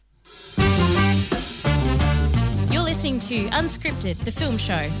listening to Unscripted, the film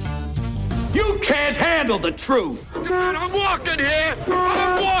show. You can't handle the truth. God, I'm walking here.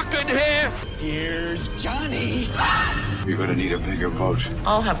 I'm walking here. Here's Johnny. You're gonna need a bigger boat.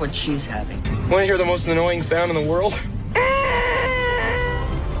 I'll have what she's having. Want to hear the most annoying sound in the world?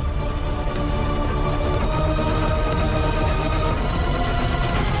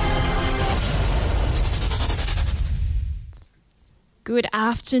 Good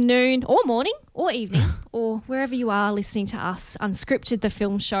afternoon or morning or evening or wherever you are listening to us, Unscripted, the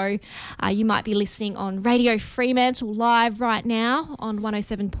film show. You might be listening on Radio Fremantle live right now on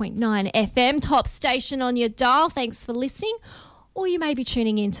 107.9 FM, top station on your dial. Thanks for listening. Or you may be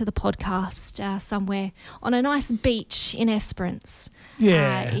tuning into the podcast somewhere on a nice beach in Esperance.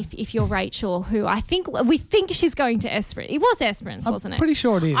 Yeah. If you're Rachel, who we think she's going to Esperance. It was Esperance, wasn't it? I'm pretty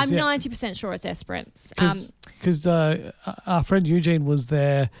sure it is. I'm 90% sure it's Esperance. Because our friend Eugene was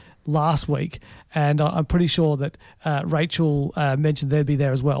there last week, and I'm pretty sure that Rachel mentioned they'd be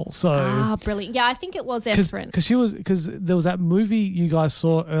there as well. So brilliant! Yeah, I think it was Esperance. Because there was that movie you guys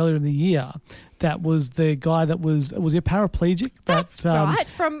saw earlier in the year. That was the guy that was he a paraplegic? That's right.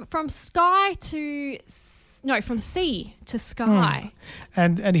 From sea to sky.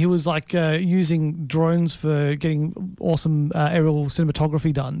 And he was like using drones for getting awesome aerial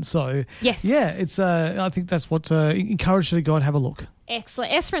cinematography done. So yes, yeah, it's I think that's what encouraged her to go and have a look.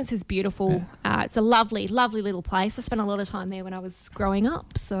 Excellent. Esperance is beautiful. Yeah. It's a lovely, lovely little place. I spent a lot of time there when I was growing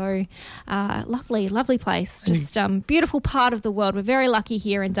up. So lovely, lovely place. Just beautiful part of the world. We're very lucky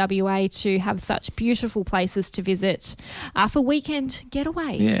here in WA to have such beautiful places to visit for weekend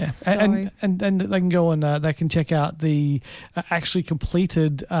getaways. Yeah, so. and they can go and they can check out the actually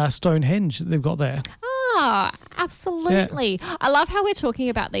completed Stonehenge they've got there. Absolutely. Yeah. I love how we're talking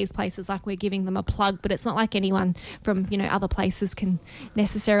about these places like we're giving them a plug, but it's not like anyone from, other places can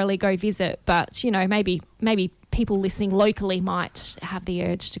necessarily go visit. But, maybe people listening locally might have the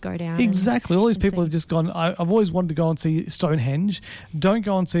urge to go down. Exactly. All these people have just gone, I've always wanted to go and see Stonehenge. Don't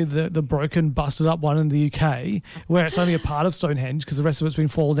go and see the broken, busted up one in the UK where it's only a part of Stonehenge because the rest of it's been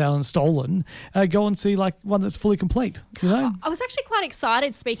fallen down and stolen. Go and see like one that's fully complete, I was actually quite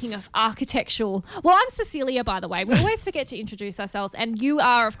excited, speaking of architectural. Well, I'm Cecilia, by the way. We always forget to introduce ourselves, and you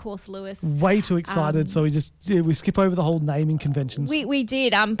are, of course, Lewis. Way too excited, so we skip over the whole naming conventions. We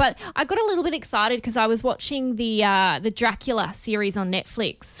did, but I got a little bit excited because I was watching the Dracula series on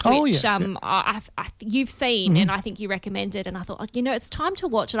Netflix, which you've seen, and I think you recommended, and I thought, it's time to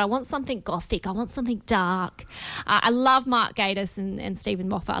watch it. I want something gothic. I want something dark. I love Mark Gatiss and Stephen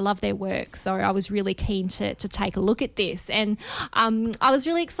Moffat. I love their work, so I was really keen to take a look at this, and I was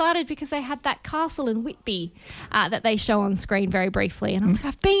really excited because they had that castle in Whitby that they show on screen very briefly, and I was like,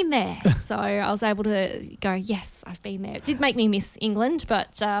 I've been there. So I was able to go, yes, I've been there. It did make me miss England,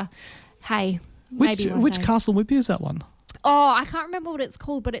 but hey, Which Castle Whitby is that one? Oh, I can't remember what it's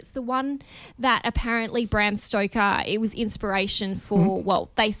called, but it's the one that apparently Bram Stoker, it was inspiration for, well,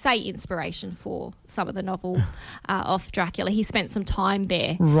 they say inspiration for some of the novel of Dracula. He spent some time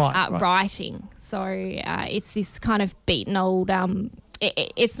there writing. So it's this kind of beaten old...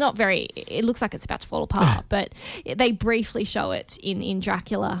 It's not very... It looks like it's about to fall apart, but they briefly show it in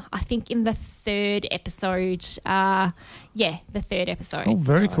Dracula, I think in the third episode. The third episode. Oh,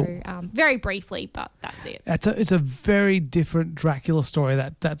 very cool. Very briefly, but that's it. It's a very different Dracula story,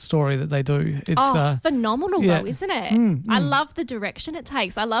 that story that they do. It's phenomenal though, isn't it? I love the direction it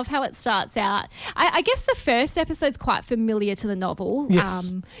takes. I love how it starts out. I guess the first episode's quite familiar to the novel.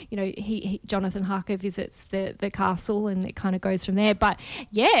 Yes. Jonathan Harker visits the castle and it kind of goes from there. But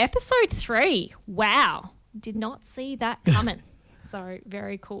yeah, episode 3, wow, did not see that coming. So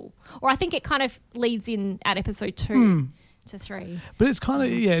very cool. Or I think it kind of leads in at episode 2 to 3. But it's kind of,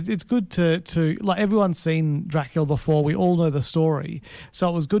 it's good to like everyone's seen Dracula before. We all know the story. So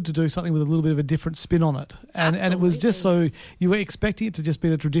it was good to do something with a little bit of a different spin on it. And it was just so, you were expecting it to just be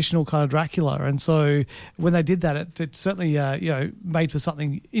the traditional kind of Dracula. And so when they did that, it certainly, made for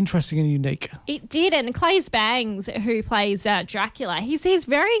something interesting and unique. It did. And Claes Bangs, who plays Dracula, he's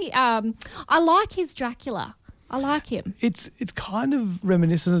very, I like his Dracula. I like him. It's kind of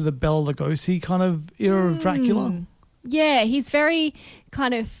reminiscent of the Bela Lugosi kind of era of Dracula. Yeah, he's very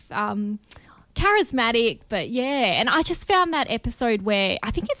kind of charismatic, but yeah. And I just found that episode where,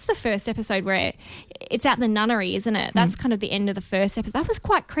 I think it's the first episode where it's at the nunnery, isn't it? That's kind of the end of the first episode. That was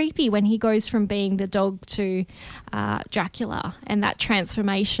quite creepy when he goes from being the dog to Dracula and that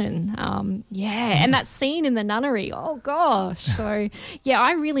transformation. And that scene in the nunnery. Oh, gosh. So, yeah,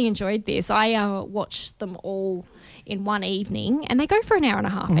 I really enjoyed this. I watched them all in one evening, and they go for an hour and a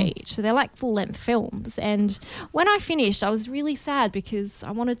half each, so they're like full-length films. And when I finished, I was really sad because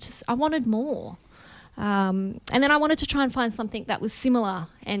I wanted more. And then I wanted to try and find something that was similar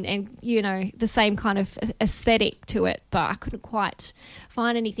and you know, the same kind of aesthetic to it, but I couldn't quite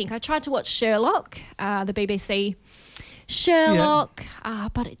find anything. I tried to watch Sherlock, the BBC Sherlock,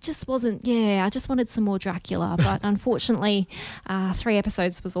 but it just wasn't, I just wanted some more Dracula, but unfortunately 3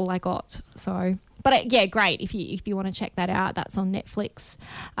 episodes was all I got. So, but great if you want to check that out. That's on Netflix,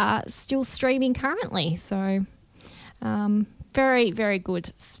 still streaming currently. So very, very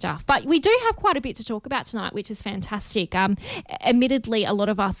good stuff. But we do have quite a bit to talk about tonight, which is fantastic. Admittedly, a lot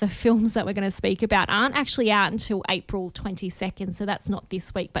of the films that we're going to speak about aren't actually out until April 22nd, so that's not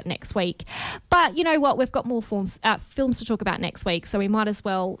this week but next week. But you know what? We've got more films to talk about next week, so we might as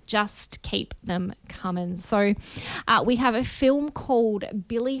well just keep them coming. So we have a film called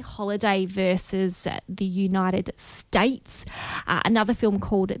Billie Holiday versus the United States, another film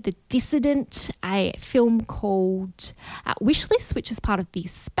called The Dissident, a film called Wishlist, which is part of the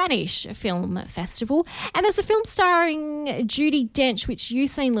Spanish Film Festival. And there's a film starring Judi Dench, which you've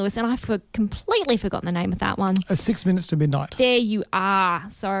seen, Lewis, and I've completely forgotten the name of that one. 6 Minutes to Midnight. There you are.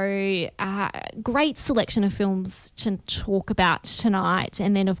 So great selection of films to talk about tonight.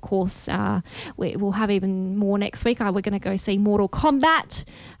 And then, of course, we'll have even more next week. We're going to go see Mortal Kombat.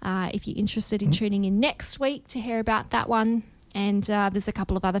 If you're interested in tuning in next week to hear about that one. And there's a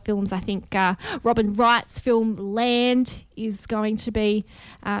couple of other films. I think Robin Wright's film Land is going to be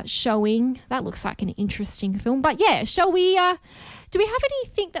showing. That looks like an interesting film. But yeah, shall we? Do we have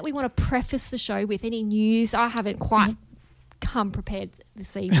anything that we want to preface the show with? Any news? I haven't quite come prepared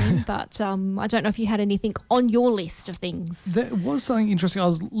this evening, but I don't know if you had anything on your list of things. There was something interesting. I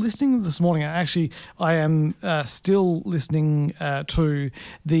was listening this morning. Actually, I am still listening to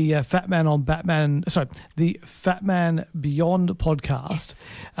the Fat Man Beyond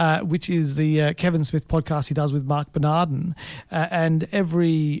podcast, which is the Kevin Smith podcast he does with Mark Bernardin. And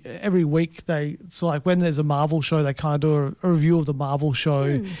every week when there's a Marvel show, they kind of do a review of the Marvel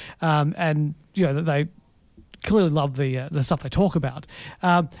show, and you know they clearly love the stuff they talk about.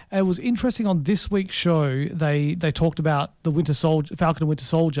 And it was interesting on this week's show, they talked about the Falcon and Winter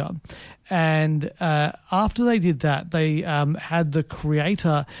Soldier. And after they did that, they had the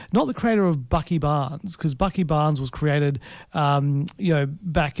creator, not the creator of Bucky Barnes, because Bucky Barnes was created,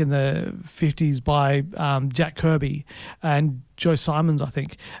 back in the 50s by Jack Kirby and Joe Simons, I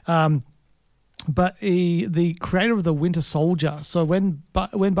think. But the creator of the Winter Soldier, so when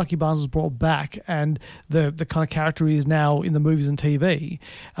Bucky Barnes was brought back and the kind of character he is now in the movies and TV,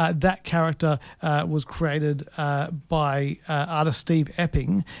 that character was created by artist Steve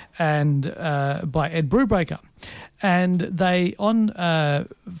Epping and by Ed Brubaker. And they, on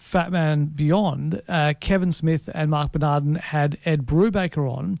Fat Man Beyond, Kevin Smith and Mark Bernardin had Ed Brubaker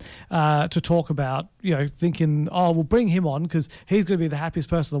on to talk about, thinking, we'll bring him on because he's going to be the happiest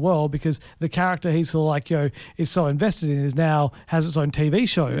person in the world because the character he's sort of is so invested in has its own TV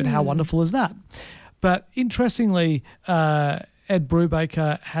show, and how wonderful is that? But interestingly, Ed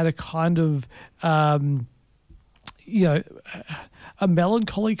Brubaker had a kind of, a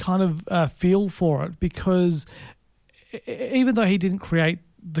melancholy kind of feel for it, because even though he didn't create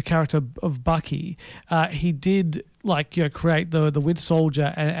the character of Bucky, he did create the Winter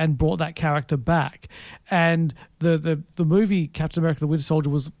Soldier and brought that character back. And the movie Captain America: The Winter Soldier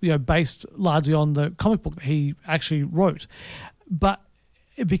was based largely on the comic book that he actually wrote, but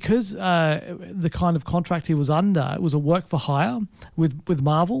because the kind of contract he was under, it was a work for hire with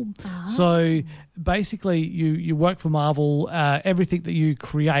Marvel. So basically you work for Marvel, everything that you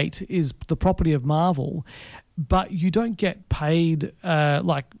create is the property of Marvel, but you don't get paid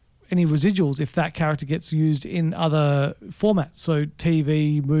any residuals if that character gets used in other formats, so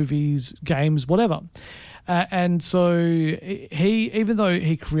TV, movies, games, whatever. And so he, even though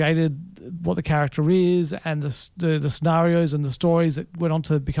he created what the character is and the scenarios and the stories that went on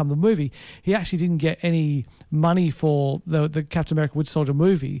to become the movie, he actually didn't get any money for the Captain America Winter Soldier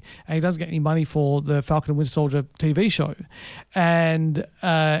movie, and he doesn't get any money for the Falcon and Winter Soldier TV show. And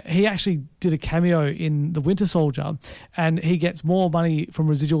he actually did a cameo in the Winter Soldier, and he gets more money from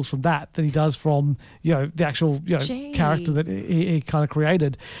residuals from that than he does from the actual character that he kind of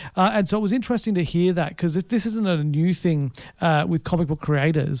created. And so it was interesting to hear that, because this isn't a new thing with comic book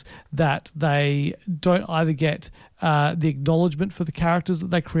creators, that they don't either get the acknowledgement for the characters that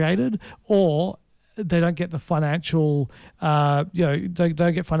they created, or they don't get the financial, they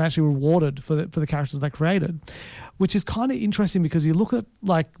don't get financially rewarded for the characters they created, which is kind of interesting, because you look at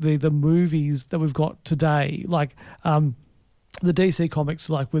the movies that we've got today, the DC comics,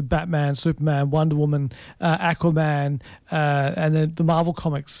 with Batman, Superman, Wonder Woman, Aquaman, and then the Marvel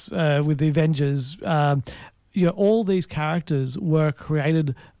comics with the Avengers. all these characters were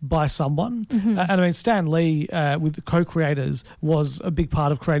created by someone. And I mean, Stan Lee, with the co-creators, was a big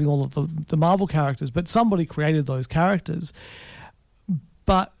part of creating all of the Marvel characters, but somebody created those characters.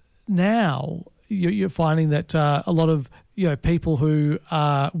 But now you're finding that a lot of people who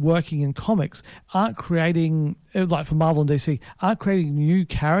are working in comics aren't creating, like for Marvel and DC, aren't creating new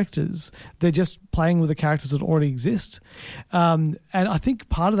characters. They're just playing with the characters that already exist. And I think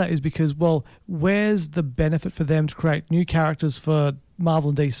part of that is because, well, where's the benefit for them to create new characters for Marvel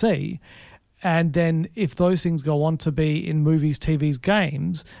and DC? And then if those things go on to be in movies, TVs,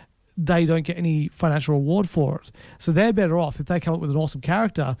 games, they don't get any financial reward for it. So they're better off if they come up with an awesome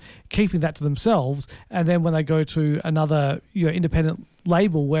character, keeping that to themselves, and then when they go to another independent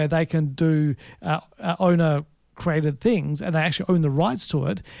label where they can do owner-created things and they actually own the rights to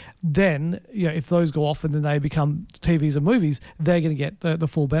it, then if those go off and then they become TVs and movies, they're going to get the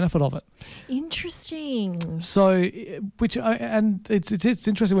full benefit of it. Interesting. So, it's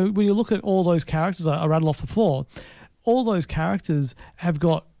interesting when you look at all those characters I rattled off before. All those characters have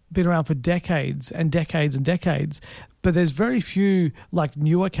been around for decades and decades and decades, but there's very few like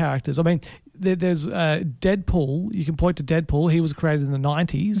newer characters. I mean, there's Deadpool. You can point to Deadpool. He was created in the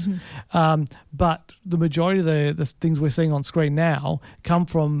 90s, but the majority of the things we're seeing on screen now come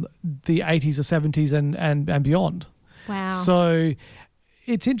from the 80s or 70s and beyond. Wow. So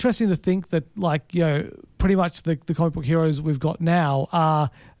it's interesting to think that pretty much the comic book heroes we've got now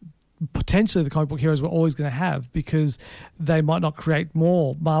are potentially the comic book heroes we're always going to have, because they might not create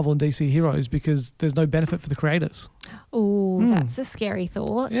more Marvel and DC heroes because there's no benefit for the creators. Oh, that's a scary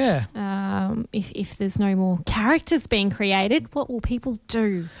thought. Yeah. If there's no more characters being created, what will people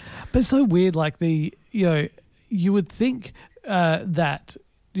do? But it's so weird. Like you would think that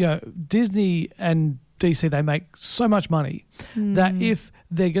Disney and DC, they make so much money that if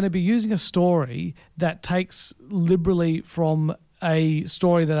they're going to be using a story that takes liberally from a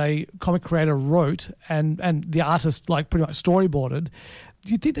story that a comic creator wrote and the artist pretty much storyboarded,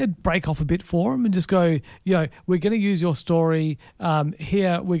 do you think they'd break off a bit for them and just go, we're going to use your story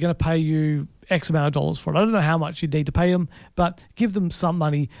here, we're going to pay you X amount of dollars for it. I don't know how much you'd need to pay them, but give them some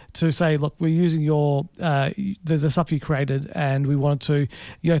money to say, look, we're using your the stuff you created and we wanted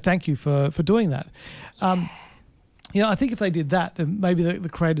to thank you for doing that. I think if they did that, then maybe the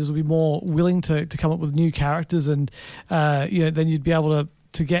creators would be more willing to come up with new characters, and then you'd be able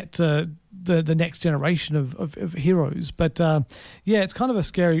to get the next generation of heroes. But it's kind of a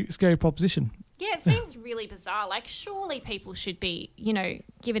scary proposition. Yeah, it seems really bizarre. Like, surely people should be,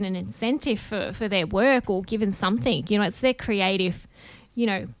 given an incentive for their work or given something. It's their creative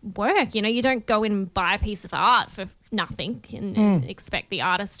work. You don't go in and buy a piece of art for nothing and expect the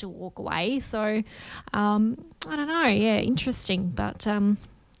artist to walk away. So, I don't know. Yeah, interesting. But,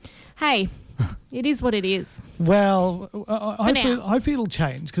 hey, it is what it is. Well, hopefully it'll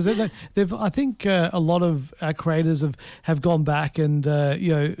change, because I think a lot of our creators have gone back and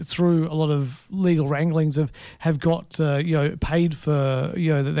through a lot of legal wranglings have got paid for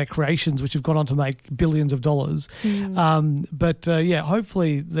their creations, which have gone on to make billions of dollars. But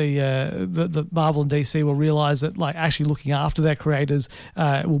hopefully the Marvel and DC will realise that actually looking after their creators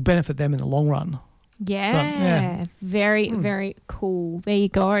will benefit them in the long run. Yeah, very, very cool. There you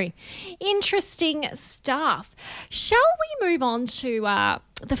go. Interesting stuff. Shall we move on to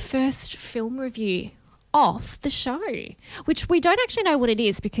the first film review of the show, which we don't actually know what it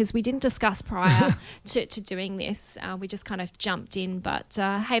is because we didn't discuss prior to doing this. We just kind of jumped in. But,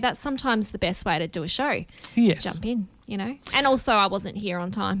 hey, that's sometimes the best way to do a show. Yes. Jump in, And also I wasn't here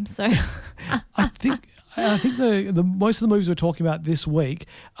on time, so... I think the most of the movies we're talking about this week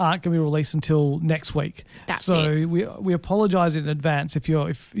aren't going to be released until next week. That's so it. we apologise in advance if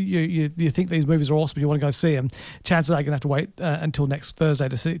you think these movies are awesome and you want to go see them. Chances are you're going to have to wait until next Thursday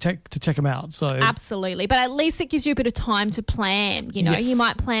to check them out. So absolutely, but at least it gives you a bit of time to plan. Yes. You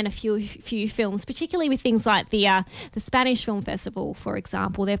might plan a few films, particularly with things like the Spanish Film Festival, for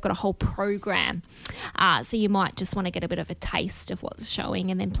example. They've got a whole program, so you might just want to get a bit of a taste of what's showing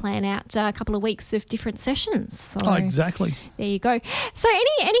and then plan out a couple of weeks of different sessions. So exactly. There you go. So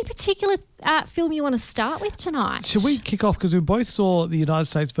any particular film you want to start with tonight? Should we kick off, because we both saw The United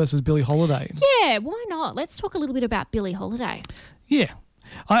States versus Billie Holiday? Yeah, why not? Let's talk a little bit about Billie Holiday. Yeah.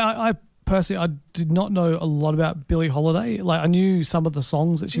 I personally, I did not know a lot about Billie Holiday. I knew some of the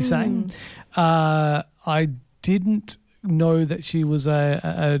songs that she sang. I didn't know that she was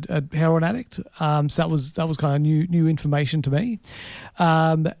a heroin addict. So that was kind of new information to me.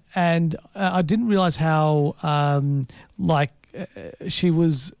 And I didn't realize how she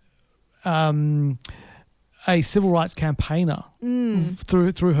was a civil rights campaigner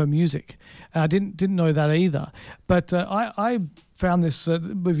through her music. I didn't know that either. But I found this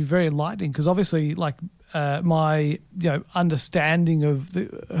movie very enlightening because obviously, like, my understanding of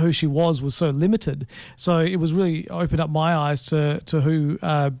who she was so limited. So it was really opened up my eyes to who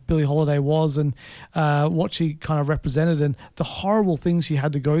Billie Holiday was and what she kind of represented and the horrible things she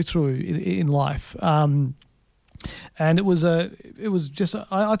had to go through in life. And I thought it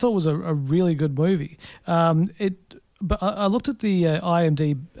was a really good movie. But I looked at the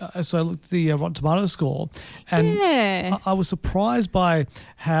IMDb, so I looked at the Rotten Tomatoes score, and I was surprised by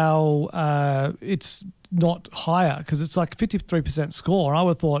how it's not higher because it's like 53% score. I would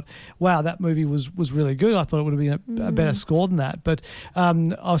have thought, wow, that movie was really good. I thought it would have been a better score than that. But I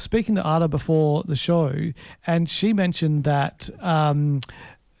was speaking to Ada before the show, and she mentioned that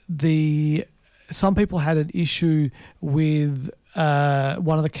some people had an issue with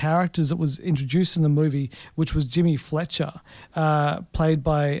one of the characters that was introduced in the movie, which was Jimmy Fletcher, played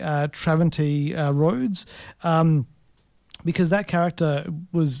by Travante Rhodes, because that character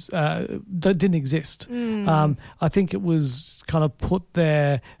that didn't exist. I think it was kind of put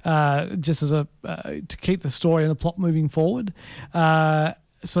there just as to keep the story and the plot moving forward.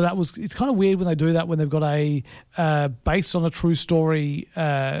 So it's kind of weird when they do that when they've got a based on a true story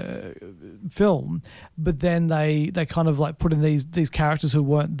film, but then they kind of like put in these characters who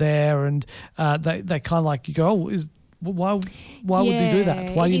weren't there, and they kind of like, you go, why would they do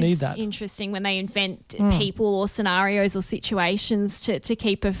that? Why do you need that? It's interesting when they invent people or scenarios or situations to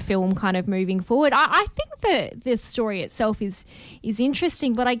keep a film kind of moving forward. I think the story itself is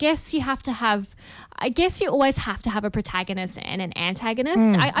interesting, but I guess you always have to have a protagonist and an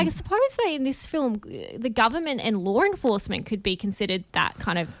antagonist. I suppose that in this film, the government and law enforcement could be considered that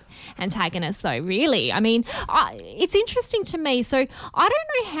kind of antagonist, though, really. I mean, it's interesting to me. So I don't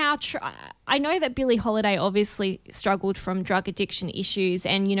know how... I know that Billie Holiday obviously struggled from drug addiction issues,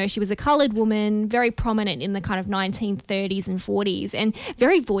 and, she was a coloured woman, very prominent in the kind of 1930s and 40s, and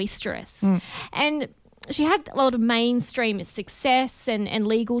very boisterous. And she had a lot of mainstream success and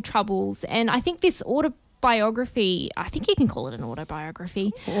legal troubles. And I think this autobiography, I think you can call it an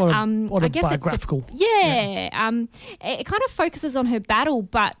autobiography. Autobiographical. It kind of focuses on her battle,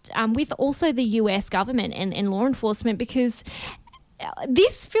 but with also the US government and law enforcement, because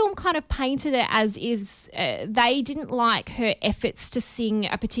this film kind of painted it as they didn't like her efforts to sing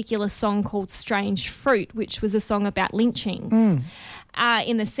a particular song called Strange Fruit, which was a song about lynchings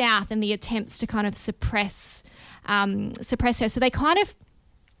in the South and the attempts to kind of suppress her. So they kind of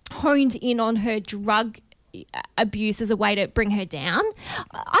honed in on her drug abuse as a way to bring her down.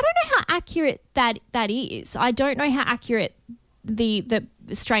 I don't know how accurate that is. I don't know how accurate the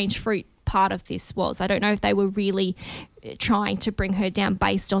Strange Fruit part of this was. I don't know if they were really trying to bring her down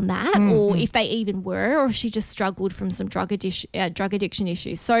based on that, or if they even were, or if she just struggled from some drug addiction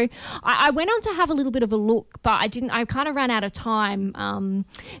issues. So I went on to have a little bit of a look, but I kind of ran out of time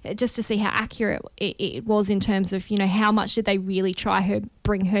just to see how accurate it was in terms of, how much did they really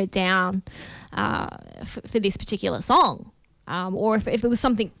bring her down for this particular song, or if it was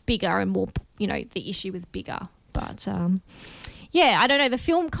something bigger and more, the issue was bigger. But I don't know. The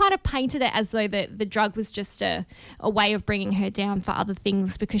film kind of painted it as though the drug was just a way of bringing her down for other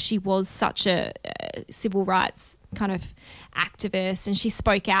things, because she was such a civil rights kind of activist, and she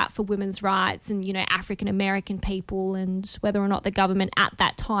spoke out for women's rights and, African American people, and whether or not the government at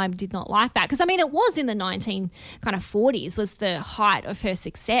that time did not like that. Because, I mean, it was in the 1940s was the height of her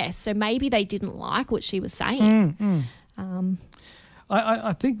success. So maybe they didn't like what she was saying.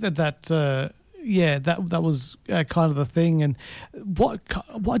 I think that was kind of the thing. And what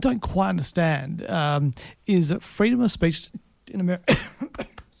I don't quite understand is that freedom of speech in America...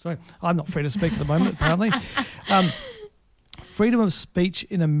 Sorry, I'm not free to speak at the moment, apparently. Freedom of speech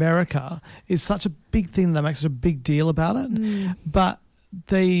in America is such a big thing that makes such a big deal about it. But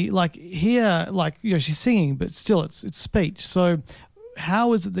she's singing, but still it's speech. So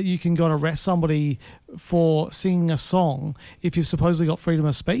how is it that you can go and arrest somebody for singing a song if you've supposedly got freedom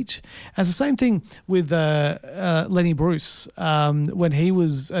of speech? And it's the same thing with Lenny Bruce when he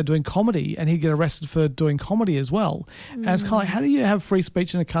was doing comedy, and he'd get arrested for doing comedy as well. And it's kind of like, how do you have free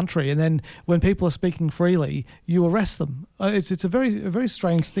speech in a country, and then when people are speaking freely, you arrest them? It's a very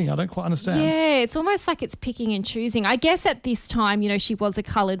strange thing. I don't quite understand. Yeah, it's almost like it's picking and choosing. I guess at this time, she was a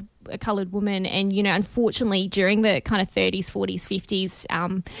coloured woman, and unfortunately during the kind of 30s, 40s, 50s,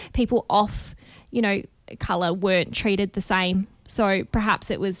 people off colour weren't treated the same. So perhaps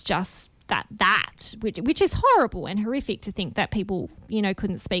it was just which is horrible and horrific to think that people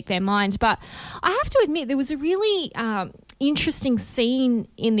couldn't speak their mind. But I have to admit, there was a really interesting scene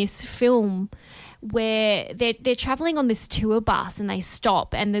in this film where they're traveling on this tour bus and they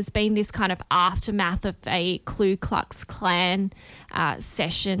stop, and there's been this kind of aftermath of a Ku Klux Klan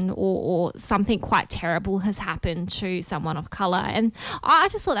session or something quite terrible has happened to someone of colour. And I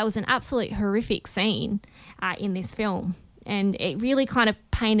just thought that was an absolute horrific scene in this film, and it really kind of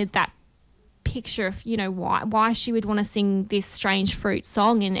painted that picture of, you know, why she would want to sing this Strange Fruit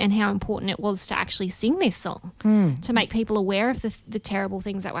song, and how important it was to actually sing this song to make people aware of the terrible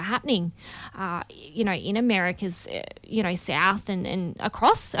things that were happening, you know, in America's, you know, South and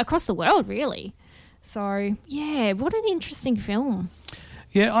across the world, really. So, yeah, what an interesting film.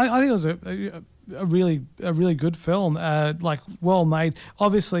 Yeah, I think it was a really good film, like well made.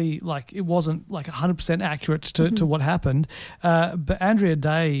 Obviously, like it wasn't like 100% accurate to what happened, but Andrea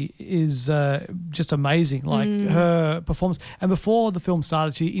Day is just amazing. Like her performance, and before the film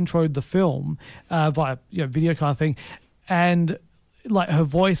started, she introed the film via video kind of thing, and like her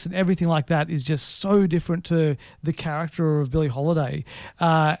voice and everything like that is just so different to the character of Billie Holiday,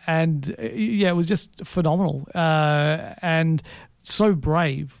 and it was just phenomenal, and so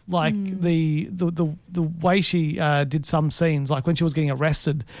brave. Like the way she did some scenes, like when she was getting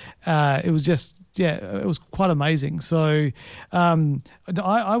arrested, it was just it was quite amazing. So I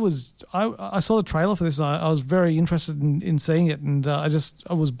saw the trailer for this, and I was very interested in seeing it, and I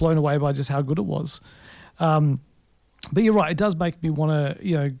was blown away by just how good it was. But you're right, it does make me want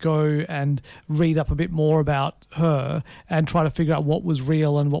to, go and read up a bit more about her and try to figure out what was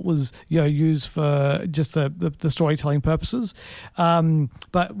real and what was, used for just the storytelling purposes.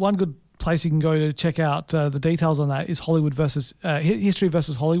 But one good place you can go to check out the details on that is History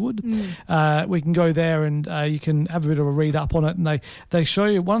versus Hollywood. We can go there and you can have a bit of a read up on it, and they show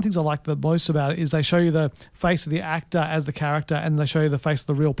you, one of the things I like the most about it is they show you the face of the actor as the character, and they show you the face of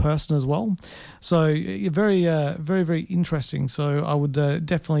the real person as well. So very very interesting. So I would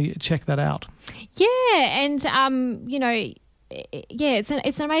definitely check that out. Yeah, and it's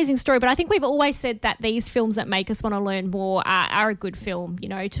an amazing story, but I think we've always said that these films that make us want to learn more are a good film,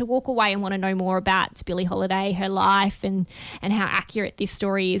 to walk away and want to know more about Billie Holiday, her life, and how accurate this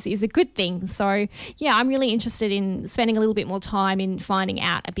story is a good thing. So, yeah, I'm really interested in spending a little bit more time in finding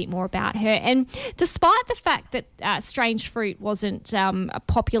out a bit more about her. And despite the fact that Strange Fruit wasn't a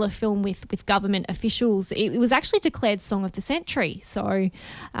popular film with government officials, it was actually declared Song of the Century. So,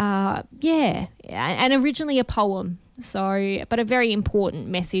 and originally a poem. So, but a very important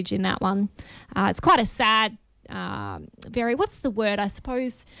message in that one. It's quite a sad, what's the word? I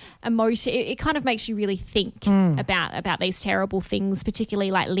suppose emotion. It kind of makes you really think about these terrible things, particularly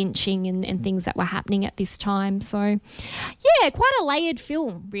like lynching and things that were happening at this time. So, yeah, quite a layered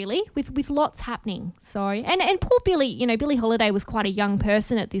film, really, with lots happening. So, and poor Billie, Billie Holiday was quite a young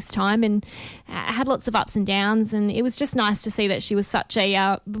person at this time and had lots of ups and downs. And it was just nice to see that she was such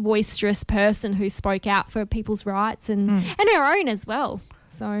a boisterous person who spoke out for people's rights and her own as well.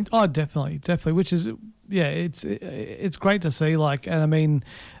 So, definitely, which is. Yeah, it's great to see. Like, and I mean,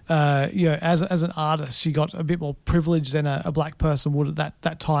 as an artist, she got a bit more privilege than a black person would at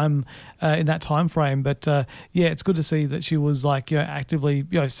that time in that time frame. But it's good to see that she was like actively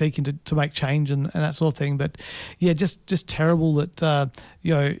seeking to make change and that sort of thing. But yeah, just terrible that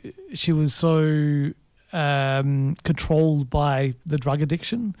she was so controlled by the drug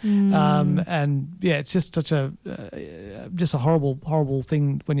addiction, and it's just such a horrible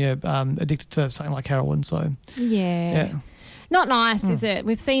thing when you're addicted to something like heroin. So not nice, is it?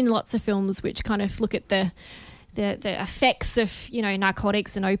 We've seen lots of films which kind of look at the effects of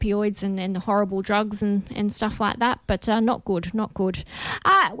narcotics and opioids and horrible drugs and stuff like that, but not good. How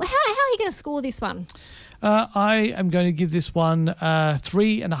are you going to score this one? I am going to give this one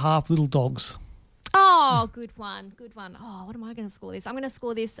 3.5 little dogs. Oh, good one. Oh, what am I going to score this? I'm going to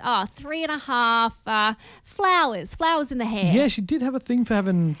score this 3.5 flowers. Flowers in the hair. Yeah, she did have a thing for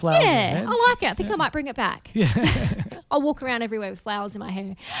having flowers in her hair. I like it. I think I might bring it back. Yeah. I'll walk around everywhere with flowers in my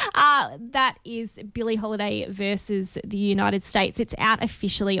hair. That is Billie Holiday versus the United States. It's out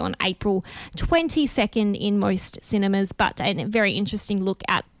officially on April 22nd in most cinemas, but a very interesting look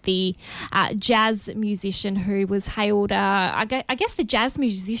at the jazz musician who was hailed, I guess, the jazz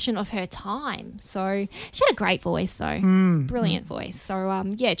musician of her time. So she had a great voice, though. Brilliant voice. So,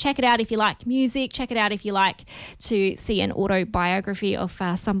 check it out if you like music. Check it out if you like to see an autobiography of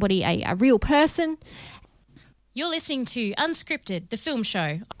somebody, a real person. You're listening to Unscripted, the film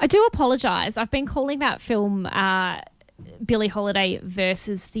show. I do apologise. I've been calling that film Billie Holiday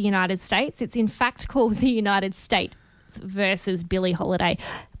versus the United States. It's in fact called The United States versus Billie Holiday.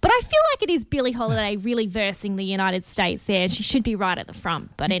 But I feel like it is Billie Holiday really versing the United States there. She should be right at the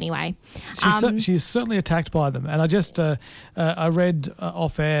front. But anyway. She's certainly attacked by them. And I just I read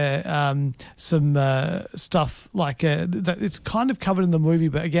off air some stuff like that. It's kind of covered in the movie,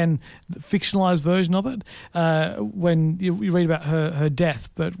 but again, the fictionalized version of it when you read about her death.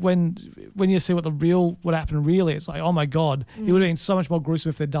 But when you see what happened really, it's like, oh my God, it would have been so much more gruesome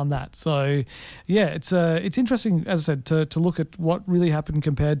if they'd done that. So yeah, it's interesting, as I said, to look at what really happened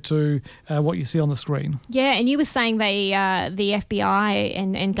compared to what you see on the screen. Yeah, and you were saying the FBI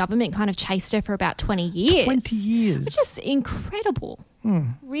and government kind of chased her for about 20 years. 20 years. Which is incredible.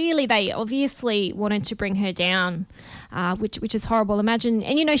 Really, they obviously wanted to bring her down, which is horrible. Imagine,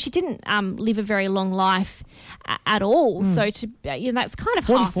 and she didn't live a very long life at all. So that's kind of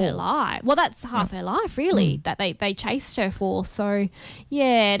 44. half her life. Well, that's half her life, really, that they chased her for. So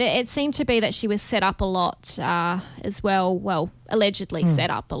yeah, it seemed to be that she was set up a lot as well. Well, allegedly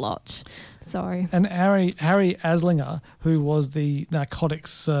set up a lot. So and Harry Aslinger, who was the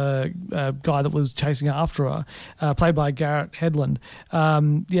narcotics guy that was chasing after her, played by Garrett Hedlund,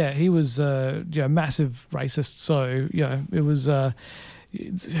 he was massive racist. So it was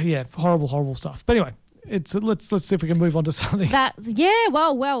horrible stuff. But anyway. Let's see if we can move on to something. Why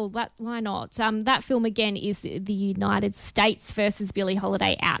not? That film again is the United States versus Billie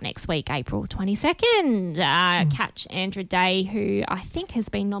Holiday, out next week, April 22nd. Catch Andra Day, who I think has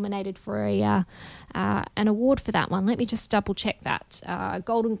been nominated for an award for that one. Let me just double check that.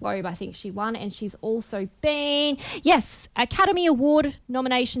 Golden Globe, I think she won, and she's also been Academy Award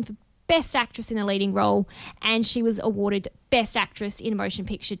nomination for Best Actress in a Leading Role, and she was awarded Best Actress in a Motion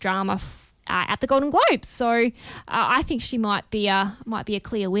Picture Drama at the Golden Globes. So I think she might be a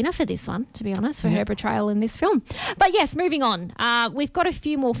clear winner for this one, to be honest, for her portrayal in this film. But yes, moving on. We've got a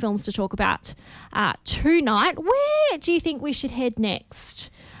few more films to talk about tonight. Where do you think we should head next?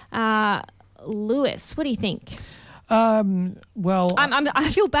 Lewis, what do you think? I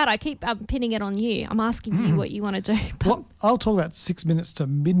feel bad. I keep pinning it on you. I'm asking you what you want to do. Well, I'll talk about 6 minutes to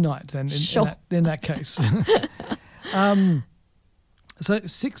midnight then in that case. So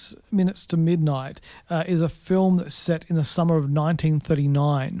 6 Minutes to Midnight is a film that's set in the summer of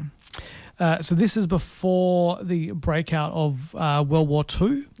 1939. So this is before the breakout of World War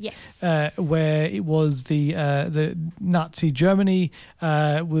II, where it was the Nazi Germany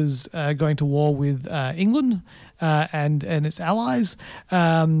was going to war with England and its allies,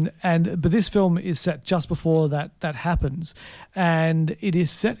 but this film is set just before that happens, and it is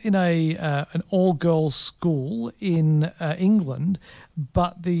set in an all-girls school in England,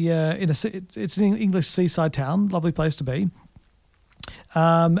 but it's an English seaside town, lovely place to be.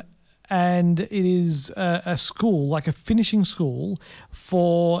 And it is a school, like a finishing school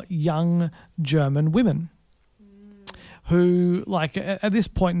for young German women who, like, at this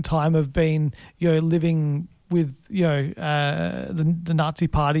point in time have been, living with, the Nazi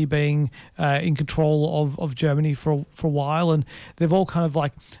party being in control of Germany for a while, and they've all kind of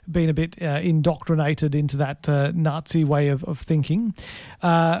like been a bit indoctrinated into that Nazi way of thinking.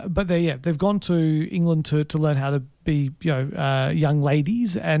 But they've gone to England to learn how to be young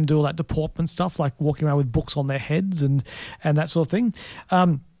ladies and do all that deportment stuff, like walking around with books on their heads and that sort of thing.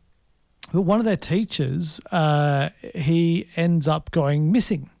 But one of their teachers, he ends up going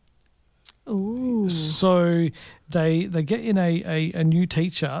missing. Ooh. So they get in a new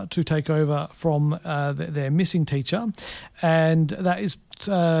teacher to take over from their missing teacher, and that is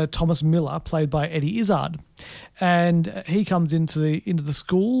Thomas Miller, played by Eddie Izzard. And he comes into the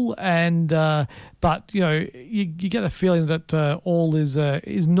school, and but you get the feeling that all is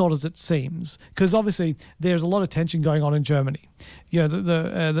not as it seems, because obviously there's a lot of tension going on in Germany.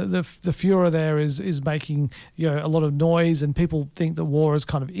 The Führer there is making a lot of noise, and people think the war is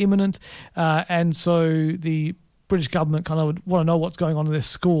kind of imminent, and so the British government kind of want to know what's going on in this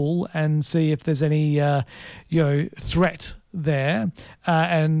school and see if there's any threat there,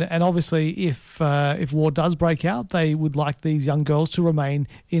 and obviously if war does break out, they would like these young girls to remain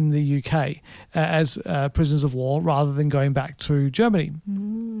in the UK as prisoners of war rather than going back to Germany.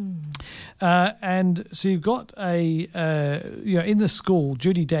 And so you've got in the school,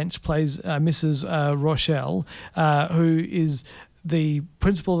 Judi Dench plays Mrs. Rochelle, who is the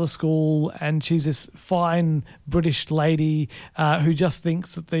principal of the school, and she's this fine British lady who just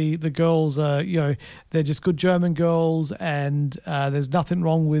thinks that the girls are, they're just good German girls, and there's nothing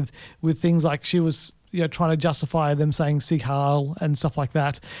wrong with things like she was, trying to justify them saying Sieg Heil and stuff like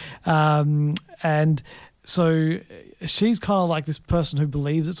that. And so she's kind of like this person who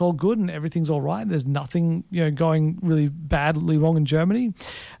believes it's all good and everything's all right. There's nothing, going really badly wrong in Germany.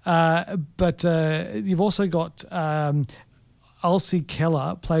 But you've also got Ulse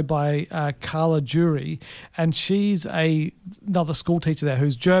Keller, played by Carla Jury, and she's another school teacher there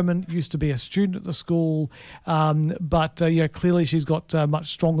who's German, used to be a student at the school, but clearly she's got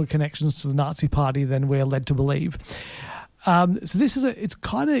much stronger connections to the Nazi Party than we're led to believe. So it's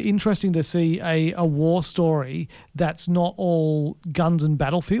kind of interesting to see a war story that's not all guns and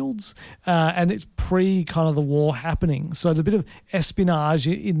battlefields, and it's pre kind of the war happening. So there's a bit of espionage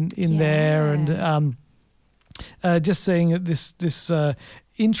in there, and just seeing this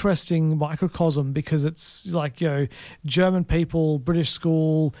interesting microcosm, because it's like, German people, British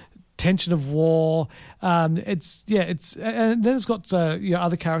school, tension of war. And then it's got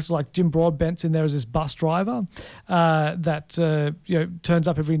other characters like Jim Broadbent's in there as this bus driver that turns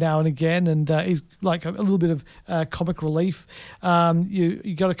up every now and again, and he's like a little bit of comic relief.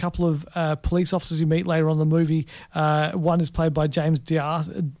 You got a couple of police officers you meet later on in the movie. One is played by James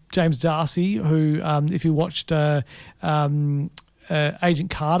Darcy, who, if you watched Agent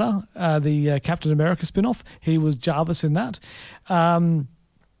Carter, the Captain America spin-off, he was Jarvis in that.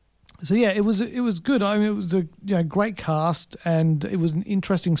 So yeah, it was good. I mean, it was a great cast, and it was an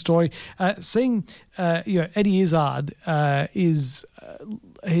interesting story. Seeing Eddie Izzard is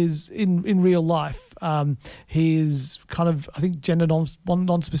in real life. He's kind of, I think, gender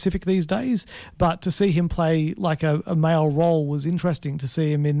non-specific these days, but to see him play like a male role was interesting. To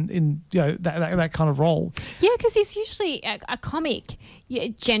see him in that kind of role. Yeah, because he's usually a comic. Yeah,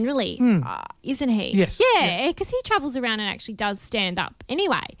 generally, isn't he? Yes. Yeah, because he travels around and actually does stand up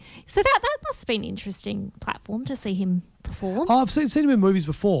anyway. So that must be an interesting platform to see him perform. Oh, I've seen him in movies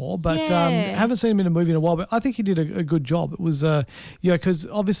before, but haven't seen him in a movie in a while. But I think he did a good job. It was, because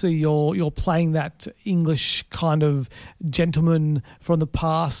obviously you're playing that English kind of gentleman from the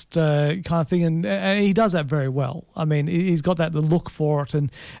past kind of thing, and he does that very well. I mean, he's got the look for it,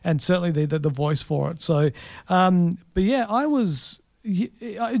 and certainly the voice for it. So, but yeah, I was.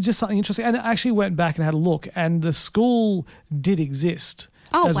 Just something interesting, and I actually went back and had a look, and the school did exist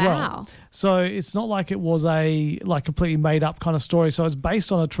as well. So it's not like it was a completely made up kind of story. So it's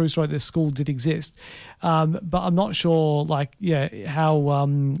based on a true story. This school did exist, but I'm not sure how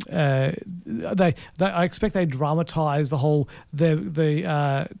I expect they dramatise the whole them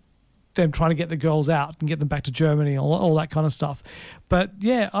trying to get the girls out and get them back to Germany, all that kind of stuff. But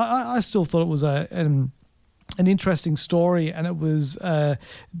yeah, I still thought it was an interesting story, and it was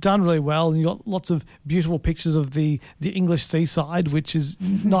done really well, and you got lots of beautiful pictures of the English seaside, which is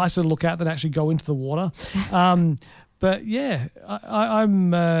nicer to look at than actually go into the water. But yeah, I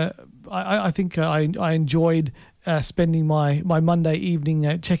think I enjoyed spending my Monday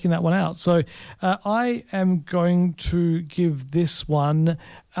evening checking that one out. So I am going to give this one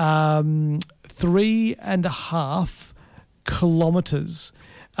 3.5 kilometres.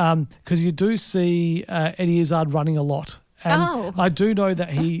 Because you do see Eddie Izzard running a lot, and I do know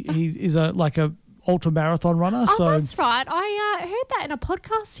that he is a ultra marathon runner. Oh, so that's right. I heard that in a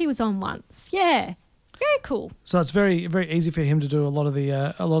podcast he was on once. Yeah, very cool. So it's very, very easy for him to do a lot of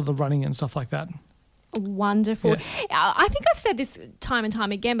the running and stuff like that. Wonderful. Yeah. I think I've said this time and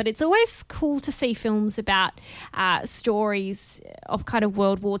time again, but it's always cool to see films about stories of kind of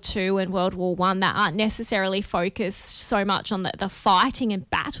World War II and World War I that aren't necessarily focused so much on the fighting and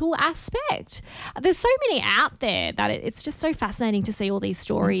battle aspect. There's so many out there that it's just so fascinating to see all these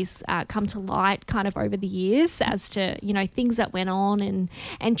stories come to light kind of over the years as to, things that went on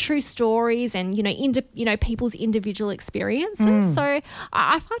and true stories and, people's individual experiences. So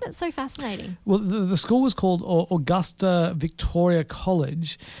I find it so fascinating. Well, the school was called Augusta Victoria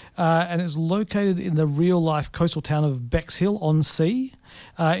College, and it's located in the real-life coastal town of Bexhill-on-Sea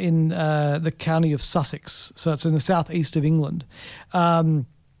in the county of Sussex. So it's in the southeast of England. And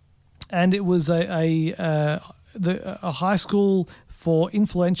it was a high school for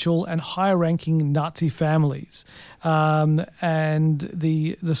influential and high-ranking Nazi families. And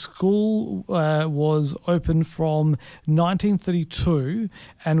the school was opened from 1932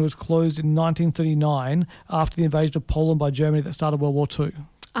 and was closed in 1939 after the invasion of Poland by Germany that started World War II.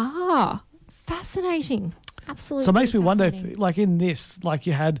 Ah, fascinating. Absolutely. So it makes me wonder if, in this,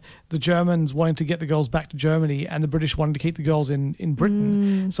 you had the Germans wanting to get the girls back to Germany and the British wanting to keep the girls in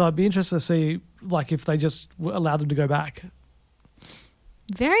Britain. So I'd be interested to see, if they just allowed them to go back.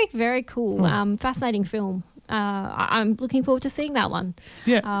 Very, very cool. Fascinating film. I'm looking forward to seeing that one.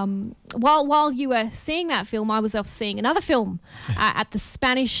 Yeah. while you were seeing that film, I was off seeing another film at the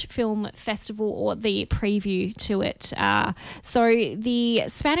Spanish Film Festival, or the preview to it. So the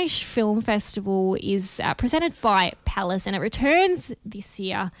Spanish Film Festival is presented by Palace, and it returns this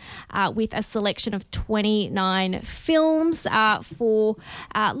year with a selection of 29 films for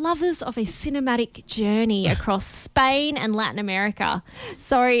lovers of a cinematic journey across Spain and Latin America.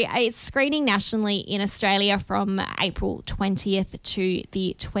 So it's screening nationally in Australia from April 20th to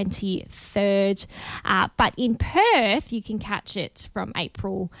the 23rd. But in Perth, you can catch it from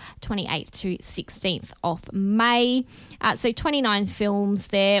April 28th to 16th of May. So 29 films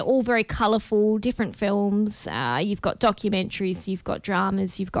there, all very colourful, different films. You've got documentaries, you've got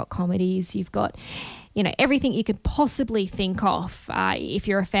dramas, you've got comedies, you've got everything you could possibly think of if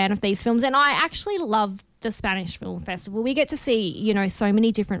you're a fan of these films. And I actually love the Spanish Film Festival. We get to see, so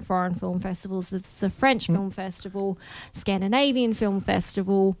many different foreign film festivals. There's the French Film Festival, Scandinavian Film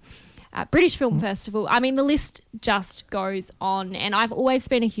Festival, British Film Festival. I mean, the list just goes on. And I've always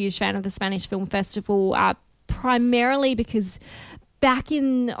been a huge fan of the Spanish Film Festival, primarily because back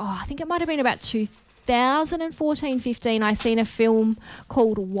in, I think it might have been about 2014-15, I seen a film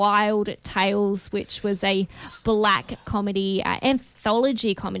called Wild Tales, which was a black comedy,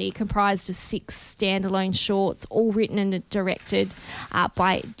 anthology comedy comprised of 6 standalone shorts, all written and directed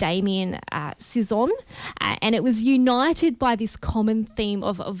by Damien Cizon. And it was united by this common theme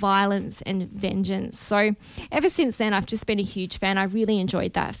of violence and vengeance. So ever since then, I've just been a huge fan. I really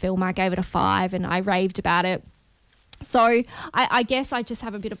enjoyed that film. I gave it a 5 and I raved about it. So I guess I just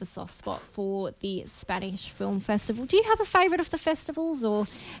have a bit of a soft spot for the Spanish Film Festival. Do you have a favourite of the festivals, or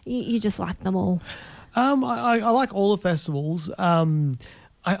you just like them all? I like all the festivals.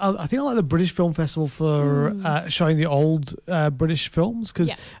 I think I like the British Film Festival for showing the old British films,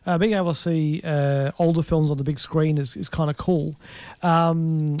 because being able to see older films on the big screen is kind of cool.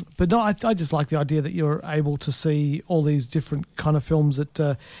 But no, I just like the idea that you're able to see all these different kind of films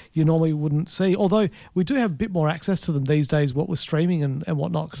that you normally wouldn't see. Although we do have a bit more access to them these days, what with streaming and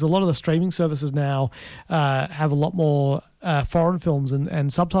whatnot, because a lot of the streaming services now have a lot more foreign films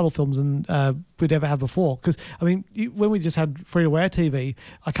and subtitle films than we'd ever have before. Because, I mean, when we just had free-to-air TV,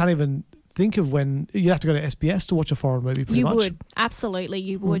 I can't even think of when you'd have to go to SBS to watch a foreign movie pretty much. You would. Absolutely,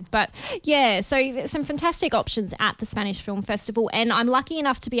 you would. But, yeah, so some fantastic options at the Spanish Film Festival, and I'm lucky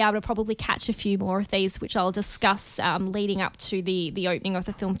enough to be able to probably catch a few more of these, which I'll discuss leading up to the opening of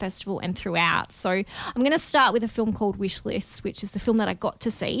the film festival and throughout. So I'm going to start with a film called Wishlist, which is the film that I got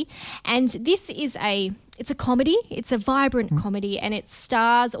to see. And this is it's a comedy. It's a vibrant comedy, and it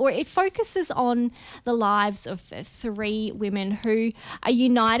focuses on the lives of 3 women who are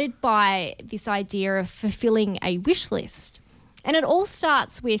united by this idea of fulfilling a wish list. And it all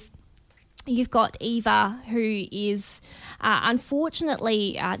starts with, you've got Eva, who is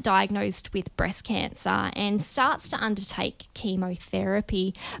unfortunately diagnosed with breast cancer and starts to undertake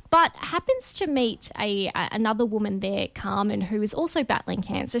chemotherapy, but happens to meet another woman there, Carmen, who is also battling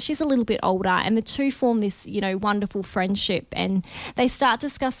cancer. She's a little bit older, and the two form this, wonderful friendship, and they start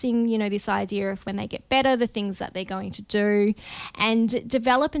discussing, this idea of when they get better, the things that they're going to do, and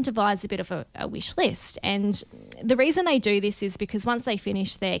develop and devise a bit of a wish list. And the reason they do this is because once they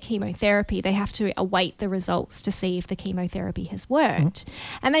finish their chemotherapy, they have to await the results to see if the chemotherapy has worked.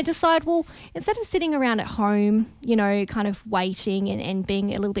 And they decide, well, instead of sitting around at home, kind of waiting and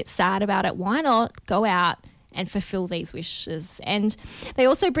being a little bit sad about it, why not go out and fulfill these wishes? And they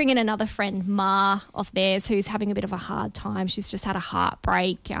also bring in another friend, Ma, of theirs, who's having a bit of a hard time. She's just had a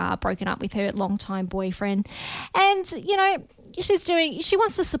heartbreak, broken up with her longtime boyfriend. And, she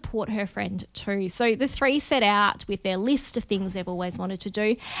wants to support her friend too. So the 3 set out with their list of things they've always wanted to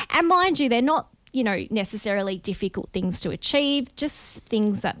do. And mind you, they're not necessarily difficult things to achieve, just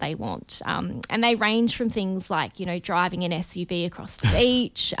things that they want. And they range from things like, driving an SUV across the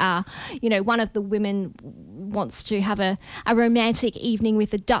beach. One of the women wants to have a romantic evening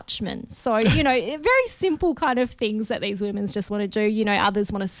with a Dutchman. So, very simple kind of things that these women just want to do.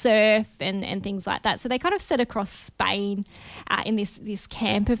 Others want to surf and things like that. So they kind of set across Spain in this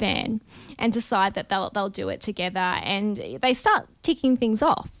camper van and decide that they'll do it together, and they start ticking things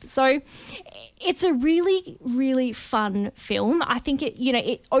off. So it's a really, really fun film. I think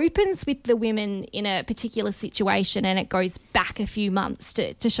it opens with the women in a particular situation, and it goes back a few months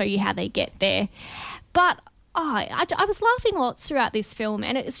to show you how they get there. But I was laughing lots throughout this film,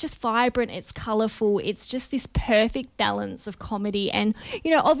 and it's just vibrant, it's colourful, it's just this perfect balance of comedy. And,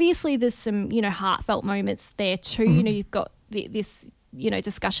 obviously there's some, heartfelt moments there too. You've got this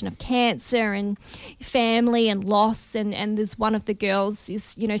discussion of cancer and family and loss, and there's one of the girls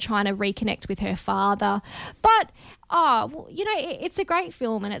is, trying to reconnect with her father. But Oh, well, it's a great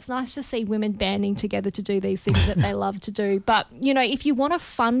film, and it's nice to see women banding together to do these things that they love to do. But, if you want a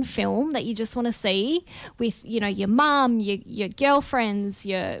fun film that you just want to see with, your mum, your girlfriends,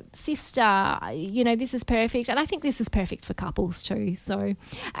 your sister, this is perfect. And I think this is perfect for couples too. So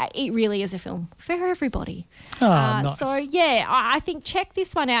it really is a film for everybody. Oh, nice. So, yeah, I think check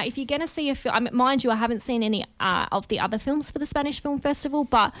this one out. If you're going to see a film, mind you, I haven't seen any of the other films for the Spanish Film Festival,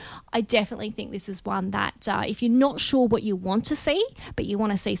 but I definitely think this is one that if you're not sure what you want to see, but you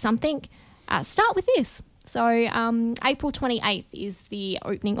want to see something, start with this. So April 28th is the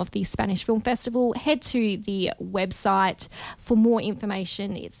opening of the Spanish Film Festival. Head to the website for more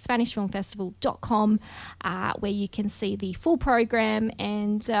information. It's SpanishFilmFestival.com, where you can see the full program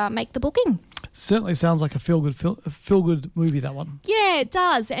and make the booking. Certainly sounds like a feel-good movie, that one. Yeah, it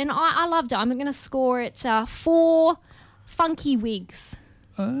does. And I loved it. I'm going to score it 4 funky wigs.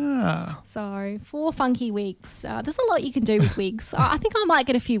 So 4 funky wigs. There's a lot you can do with wigs. I think I might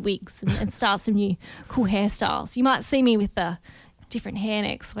get a few wigs and start some new cool hairstyles. You might see me with the different hair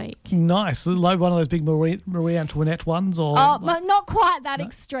next week. Nice. Like one of those big Marie Antoinette ones? Or but not quite that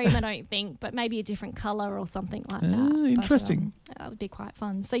extreme, I don't think, but maybe a different colour or something like that. Interesting. That would be quite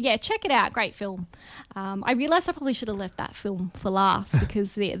fun. So, yeah, check it out. Great film. I realised I probably should have left that film for last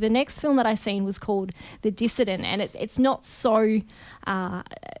because the next film that I seen was called The Dissident, and it's not so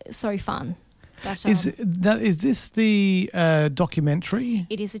fun. But, is this the documentary?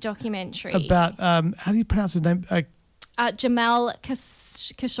 It is a documentary. About, how do you pronounce his name? Jamal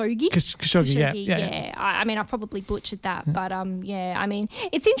Khashoggi. Khashoggi, yeah. I mean, I probably butchered that, but yeah. I mean,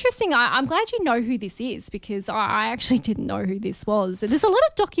 it's interesting. I'm glad you know who this is because I actually didn't know who this was. There's a lot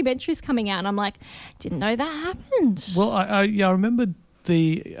of documentaries coming out, and I'm like, didn't know that happened. Well, I remember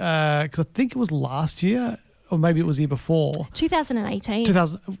because I think it was last year. Or maybe it was the year before. 2018.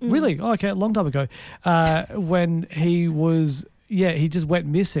 Really? Oh, okay, a long time ago. When he was... Yeah, he just went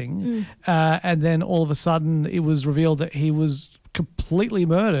missing, and then all of a sudden it was revealed that he was completely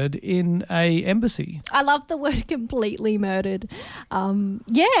murdered in a embassy. I love the word completely murdered.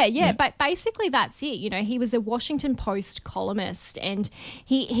 Yeah, but basically that's it. He was a Washington Post columnist, and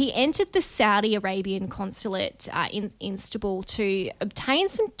he entered the Saudi Arabian consulate in Istanbul to obtain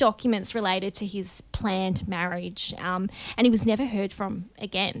some documents related to his planned marriage, and he was never heard from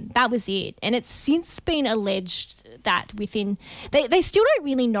again. That was it. And it's since been alleged that within... They still don't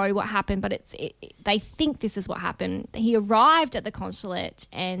really know what happened, but they think this is what happened. He arrived at the consulate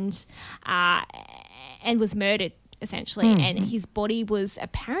and was murdered, essentially, and his body was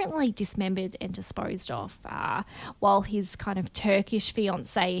apparently dismembered and disposed of while his kind of Turkish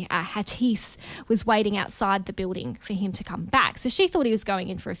fiancée, Hatice, was waiting outside the building for him to come back. So she thought he was going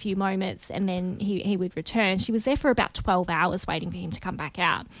in for a few moments and then he would return. She was there for about 12 hours waiting for him to come back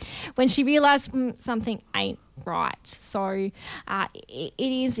out. When she realised something ain't right. So it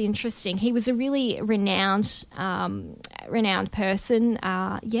is interesting. He was a really renowned person.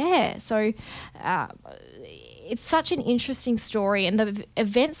 So it's such an interesting story, and the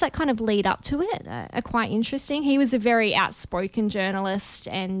events that kind of lead up to it are quite interesting. He was a very outspoken journalist,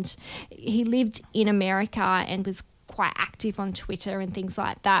 and he lived in America and was quite active on Twitter and things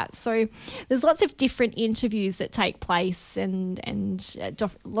like that. So there's lots of different interviews that take place and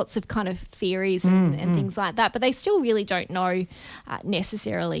lots of kind of theories and things like that, but they still really don't know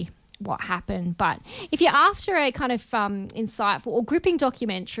necessarily what happened. But if you're after a kind of insightful or gripping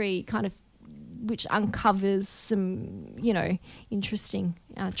documentary kind of which uncovers some, interesting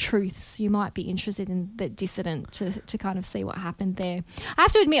truths, you might be interested in The Dissident to kind of see what happened there. I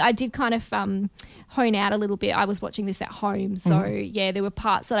have to admit, I did kind of hone out a little bit. I was watching this at home, so yeah, there were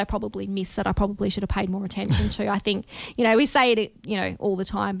parts that I probably missed that I probably should have paid more attention to. I think, we say it, all the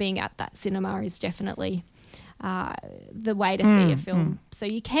time, being at that cinema is definitely the way to see a film. So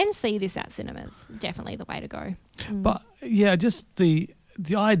you can see this at cinemas, definitely the way to go. But yeah, just the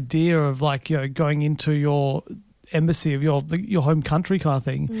idea of going into your embassy of your home country kind of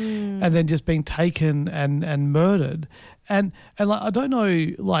thing, and then just being taken and murdered, and I don't know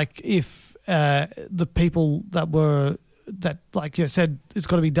if the people that said it's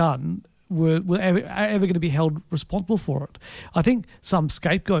got to be done were ever going to be held responsible for it. I think some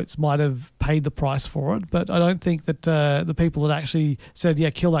scapegoats might have paid the price for it, but I don't think that the people that actually said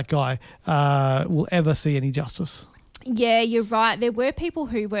kill that guy will ever see any justice. Yeah, you're right. There were people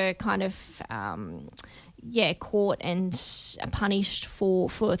who were kind of, caught and punished for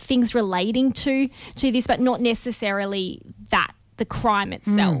things relating to this, but not necessarily the crime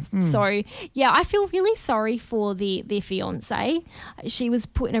itself. So, yeah, I feel really sorry for the fiancé. She was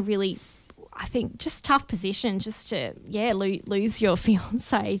put in a really, I think, just tough position just to, lose your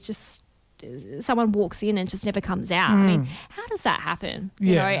fiancé. Just someone walks in and just never comes out. I mean, how does that happen?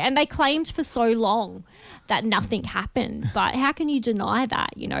 You know? And they claimed for so long that nothing happened, but how can you deny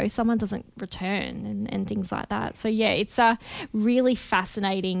that? You know, someone doesn't return and things like that. So yeah, it's a really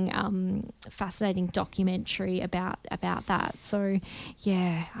fascinating documentary about that. So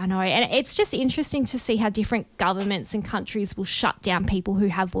yeah, I know, and it's just interesting to see how different governments and countries will shut down people who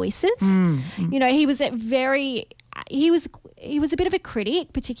have voices. You know, he was a bit of a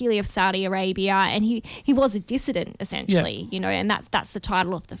critic, particularly of Saudi Arabia, and he was a dissident essentially, you know, and that's the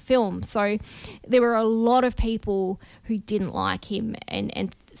title of the film. So there were a lot of people who didn't like him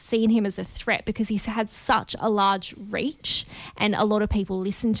and seen him as a threat because he's had such a large reach, and a lot of people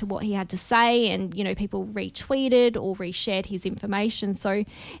listened to what he had to say, and you know, people retweeted or reshared his information. So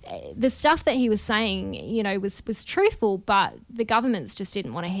the stuff that he was saying, you know, was truthful, but the governments just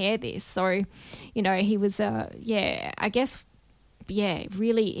didn't want to hear this. So, you know, he was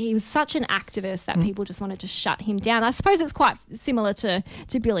really, he was such an activist that people just wanted to shut him down. I suppose it's quite similar to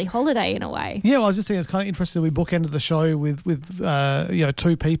Billie Holiday in a way. Yeah, well, I was just saying it's kind of interesting. We bookended the show with you know,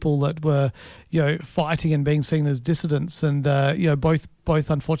 two people that were, you know, fighting and being seen as dissidents, and you know, both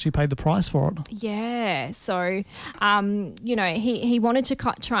unfortunately paid the price for it. Yeah, so you know, he wanted to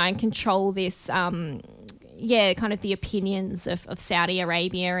try and control this. Kind of the opinions of Saudi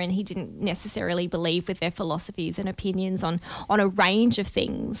Arabia, and he didn't necessarily believe with their philosophies and opinions on a range of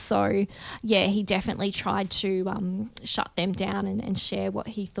things. So, yeah, he definitely tried to shut them down and share what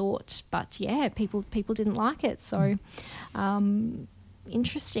he thought. But, yeah, people didn't like it. So,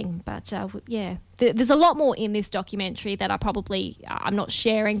 interesting. But, there's a lot more in this documentary that I'm not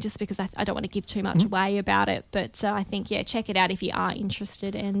sharing just because I don't want to give too much away about it. But I think, check it out if you are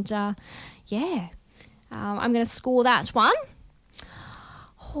interested. And, I'm going to score that one.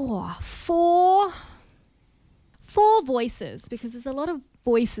 Four voices, because there's a lot of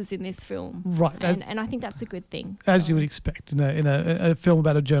voices in this film. Right. And I think that's a good thing. As you would expect in a film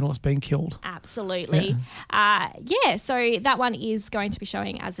about a journalist being killed. Absolutely. So that one is going to be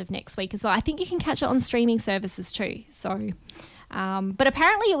showing as of next week as well. I think you can catch it on streaming services too. So, but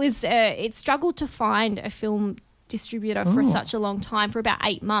apparently it struggled to find a film distributor for such a long time, for about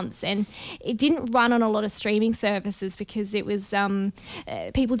 8 months, and it didn't run on a lot of streaming services because it was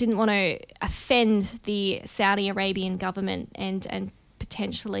people didn't want to offend the Saudi Arabian government and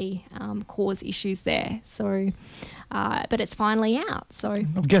potentially cause issues there. So but it's finally out. So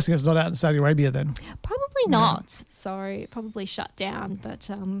I'm guessing it's not out in Saudi Arabia then. Probably not. So probably shut down. But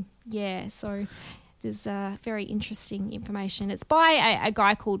so there's very interesting information. It's by a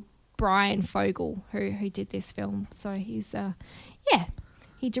guy called Brian Fogel, who did this film. So he's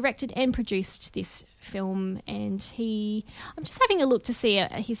he directed and produced this film, and I'm just having a look to see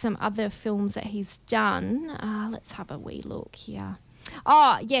some other films that he's done. Let's have a wee look here.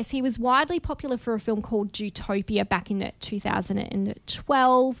 Oh, yes, he was widely popular for a film called Zootopia back in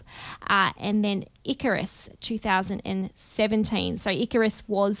 2012, and then Icarus 2017. So Icarus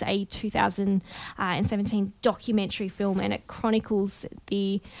was a 2017 documentary film, and it chronicles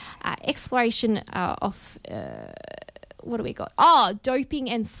the exploration of, what do we got? Oh, doping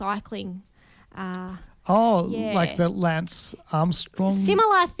and cycling. Like the Lance Armstrong?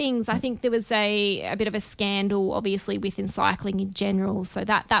 Similar things. I think there was a bit of a scandal, obviously, within cycling in general. So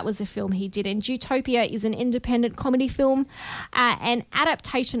that was a film he did. And Zootopia is an independent comedy film, an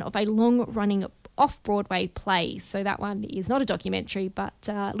adaptation of a long-running off-Broadway play. So that one is not a documentary, but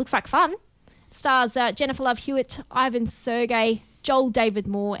looks like fun. Stars Jennifer Love Hewitt, Ivan Sergey, Joel David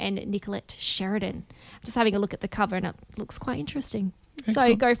Moore, and Nicolette Sheridan. I'm just having a look at the cover, and it looks quite interesting. Excellent. So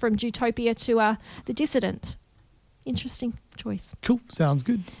you go from Zootopia to The Dissident. Interesting choice. Cool. Sounds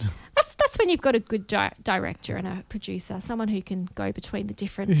good. That's when you've got a good director and a producer, someone who can go between the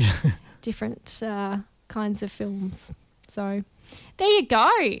different kinds of films. So there you go.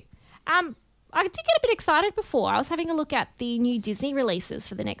 I did get a bit excited before. I was having a look at the new Disney releases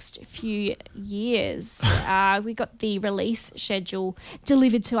for the next few years. We got the release schedule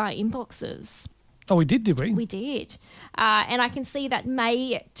delivered to our inboxes. Oh, we did we? We did. And I can see that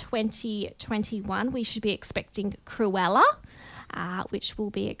May 2021, we should be expecting Cruella, which will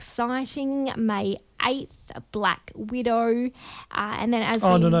be exciting. May 8th, Black Widow. And then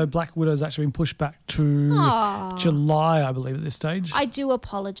no, Black Widow's actually been pushed back to July, I believe, at this stage. I do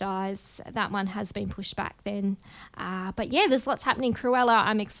apologise. That one has been pushed back then. But yeah, there's lots happening. Cruella,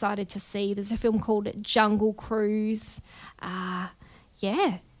 I'm excited to see. There's a film called Jungle Cruise.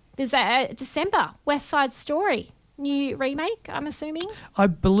 There's a December West Side Story new remake, I'm assuming. I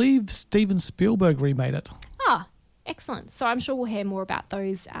believe Steven Spielberg remade it. Excellent. So I'm sure we'll hear more about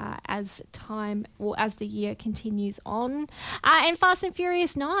those as the year continues on. And Fast and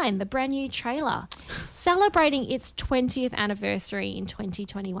Furious 9, the brand new trailer, celebrating its 20th anniversary in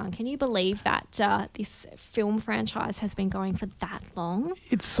 2021. Can you believe that this film franchise has been going for that long?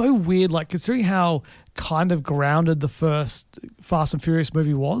 It's so weird, like considering how kind of grounded the first Fast and Furious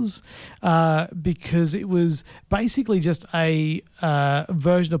movie was, because it was basically just a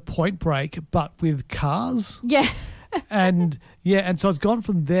version of Point Break but with cars. Yeah. and so it's gone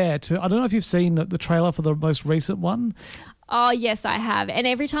from there to, I don't know if you've seen the trailer for the most recent one. Oh, yes, I have. And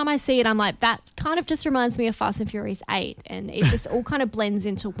every time I see it, I'm like, that kind of just reminds me of Fast and Furious 8. And it just all kind of blends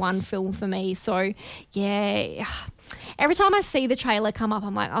into one film for me. So, yeah, every time I see the trailer come up,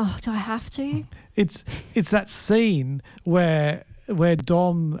 I'm like, oh, do I have to? It's that scene where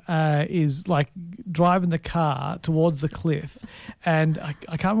Dom is like driving the car towards the cliff, and I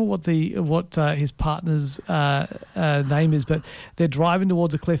can't remember what his partner's name is, but they're driving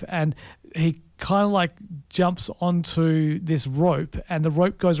towards a cliff, and he kind of like jumps onto this rope, and the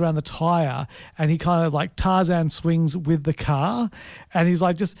rope goes around the tire, and he kind of like Tarzan swings with the car, and he's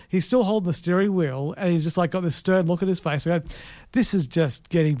still holding the steering wheel, and he's just like got this stern look at his face. I go, this is just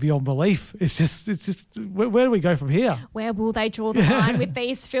getting beyond belief. It's just where do we go from here? Where will they draw the line with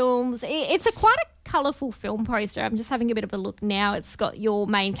these films? It's quite a colourful film poster. I'm just having a bit of a look now. It's got your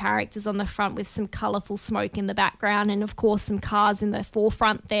main characters on the front with some colourful smoke in the background, and of course some cars in the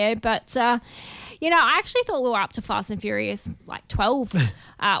forefront there. But I actually thought we were up to Fast and Furious like 12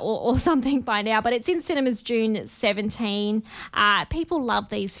 or something by now, but it's in cinemas June 17. People love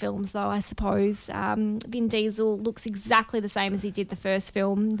these films though, I suppose. Vin Diesel looks exactly the same as he did the first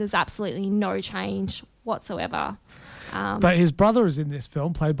film. There's absolutely no change whatsoever. But his brother is in this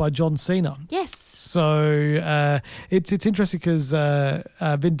film, played by John Cena. Yes. So it's interesting because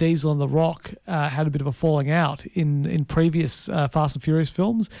Vin Diesel and The Rock had a bit of a falling out in previous Fast and Furious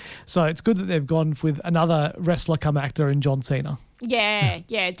films. So it's good that they've gone with another wrestler come actor in John Cena. Yeah,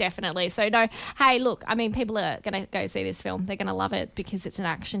 definitely. So, no, hey, look, I mean, people are going to go see this film. They're going to love it because it's an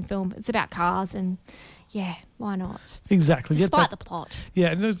action film. It's about cars and, yeah, why not? Exactly. Despite the plot.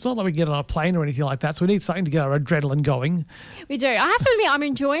 Yeah, and it's not like we get on a plane or anything like that, so we need something to get our adrenaline going. We do. I have to admit, I'm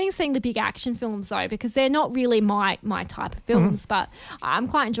enjoying seeing the big action films, though, because they're not really my type of films, but I'm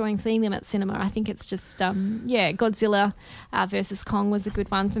quite enjoying seeing them at cinema. I think it's just, Godzilla versus Kong was a good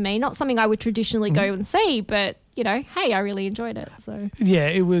one for me. Not something I would traditionally go and see, but hey, I really enjoyed it. So yeah,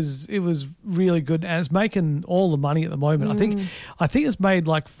 it was really good, and it's making all the money at the moment. I think it's made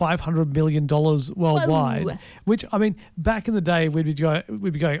like $500 million worldwide. Whoa. Which, I mean, back in the day we'd be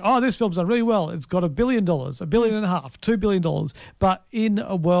going, oh, this film's done really well. It's got $1 billion, $1.5 billion, $2 billion. But in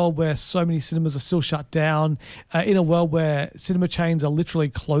a world where so many cinemas are still shut down, in a world where cinema chains are literally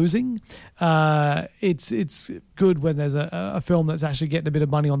closing, it's good when there's a film that's actually getting a bit of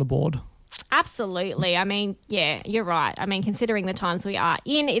money on the board. Absolutely. I mean, yeah, you're right. I mean, considering the times we are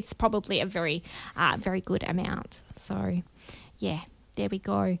in, it's probably a very, very good amount. So, yeah, there we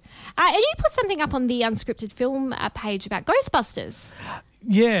go. And you put something up on the Unscripted Film page about Ghostbusters.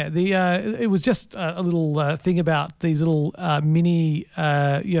 Yeah, it was just a little thing about these little mini,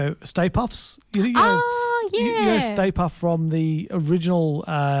 Stay Puffs. Stay Puff from the original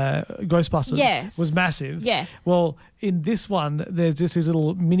Ghostbusters was massive. Yeah. Well, in this one, there's just these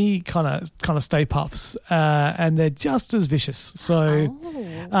little mini kind of Stay Puffs, and they're just as vicious. So,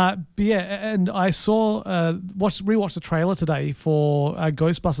 and I rewatched the trailer today for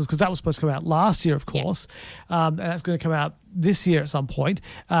Ghostbusters, because that was supposed to come out last year, of course, and that's going to come out this year at some point.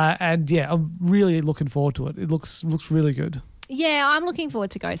 I'm really looking forward to it. It looks really good. Yeah, I'm looking forward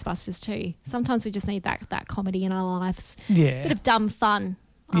to Ghostbusters too. Sometimes we just need that comedy in our lives. Yeah. Bit of dumb fun,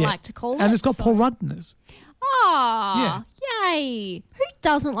 I like to call it. And it's got Paul Rudd in it. Oh, yay. Who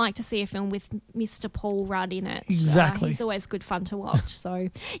doesn't like to see a film with Mr. Paul Rudd in it? Exactly. He's always good fun to watch. So,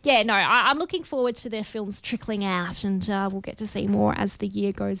 yeah, no, I'm looking forward to their films trickling out, and we'll get to see more as the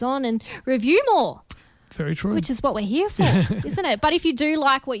year goes on and review more. Very true. Which is what we're here for, isn't it? But if you do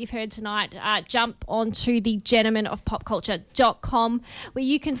like what you've heard tonight, jump onto the gentlemenofpopculture.com, where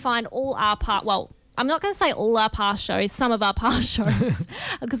you can find all our I'm not going to say all our past shows, some of our past shows,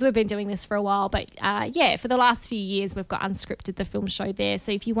 because we've been doing this for a while. But, for the last few years, we've got Unscripted, the film show there.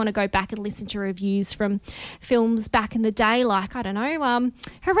 So if you want to go back and listen to reviews from films back in the day, like, I don't know,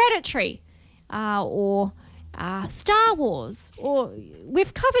 Hereditary or Star Wars, or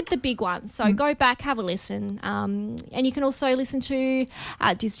we've covered the big ones, so go back, have a listen, and you can also listen to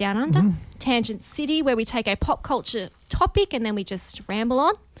Diz Down Under, Tangent City, where we take a pop culture topic and then we just ramble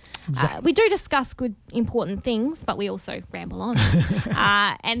on. Exactly. We do discuss good, important things, but we also ramble on.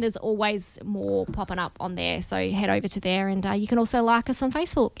 And there's always more popping up on there. So head over to there, and you can also like us on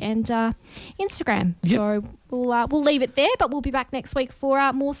Facebook and Instagram. Yep. So we'll leave it there, but we'll be back next week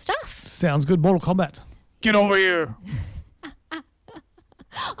for more stuff. Sounds good. Mortal Kombat. Get over here.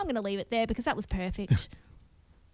 I'm going to leave it there because that was perfect.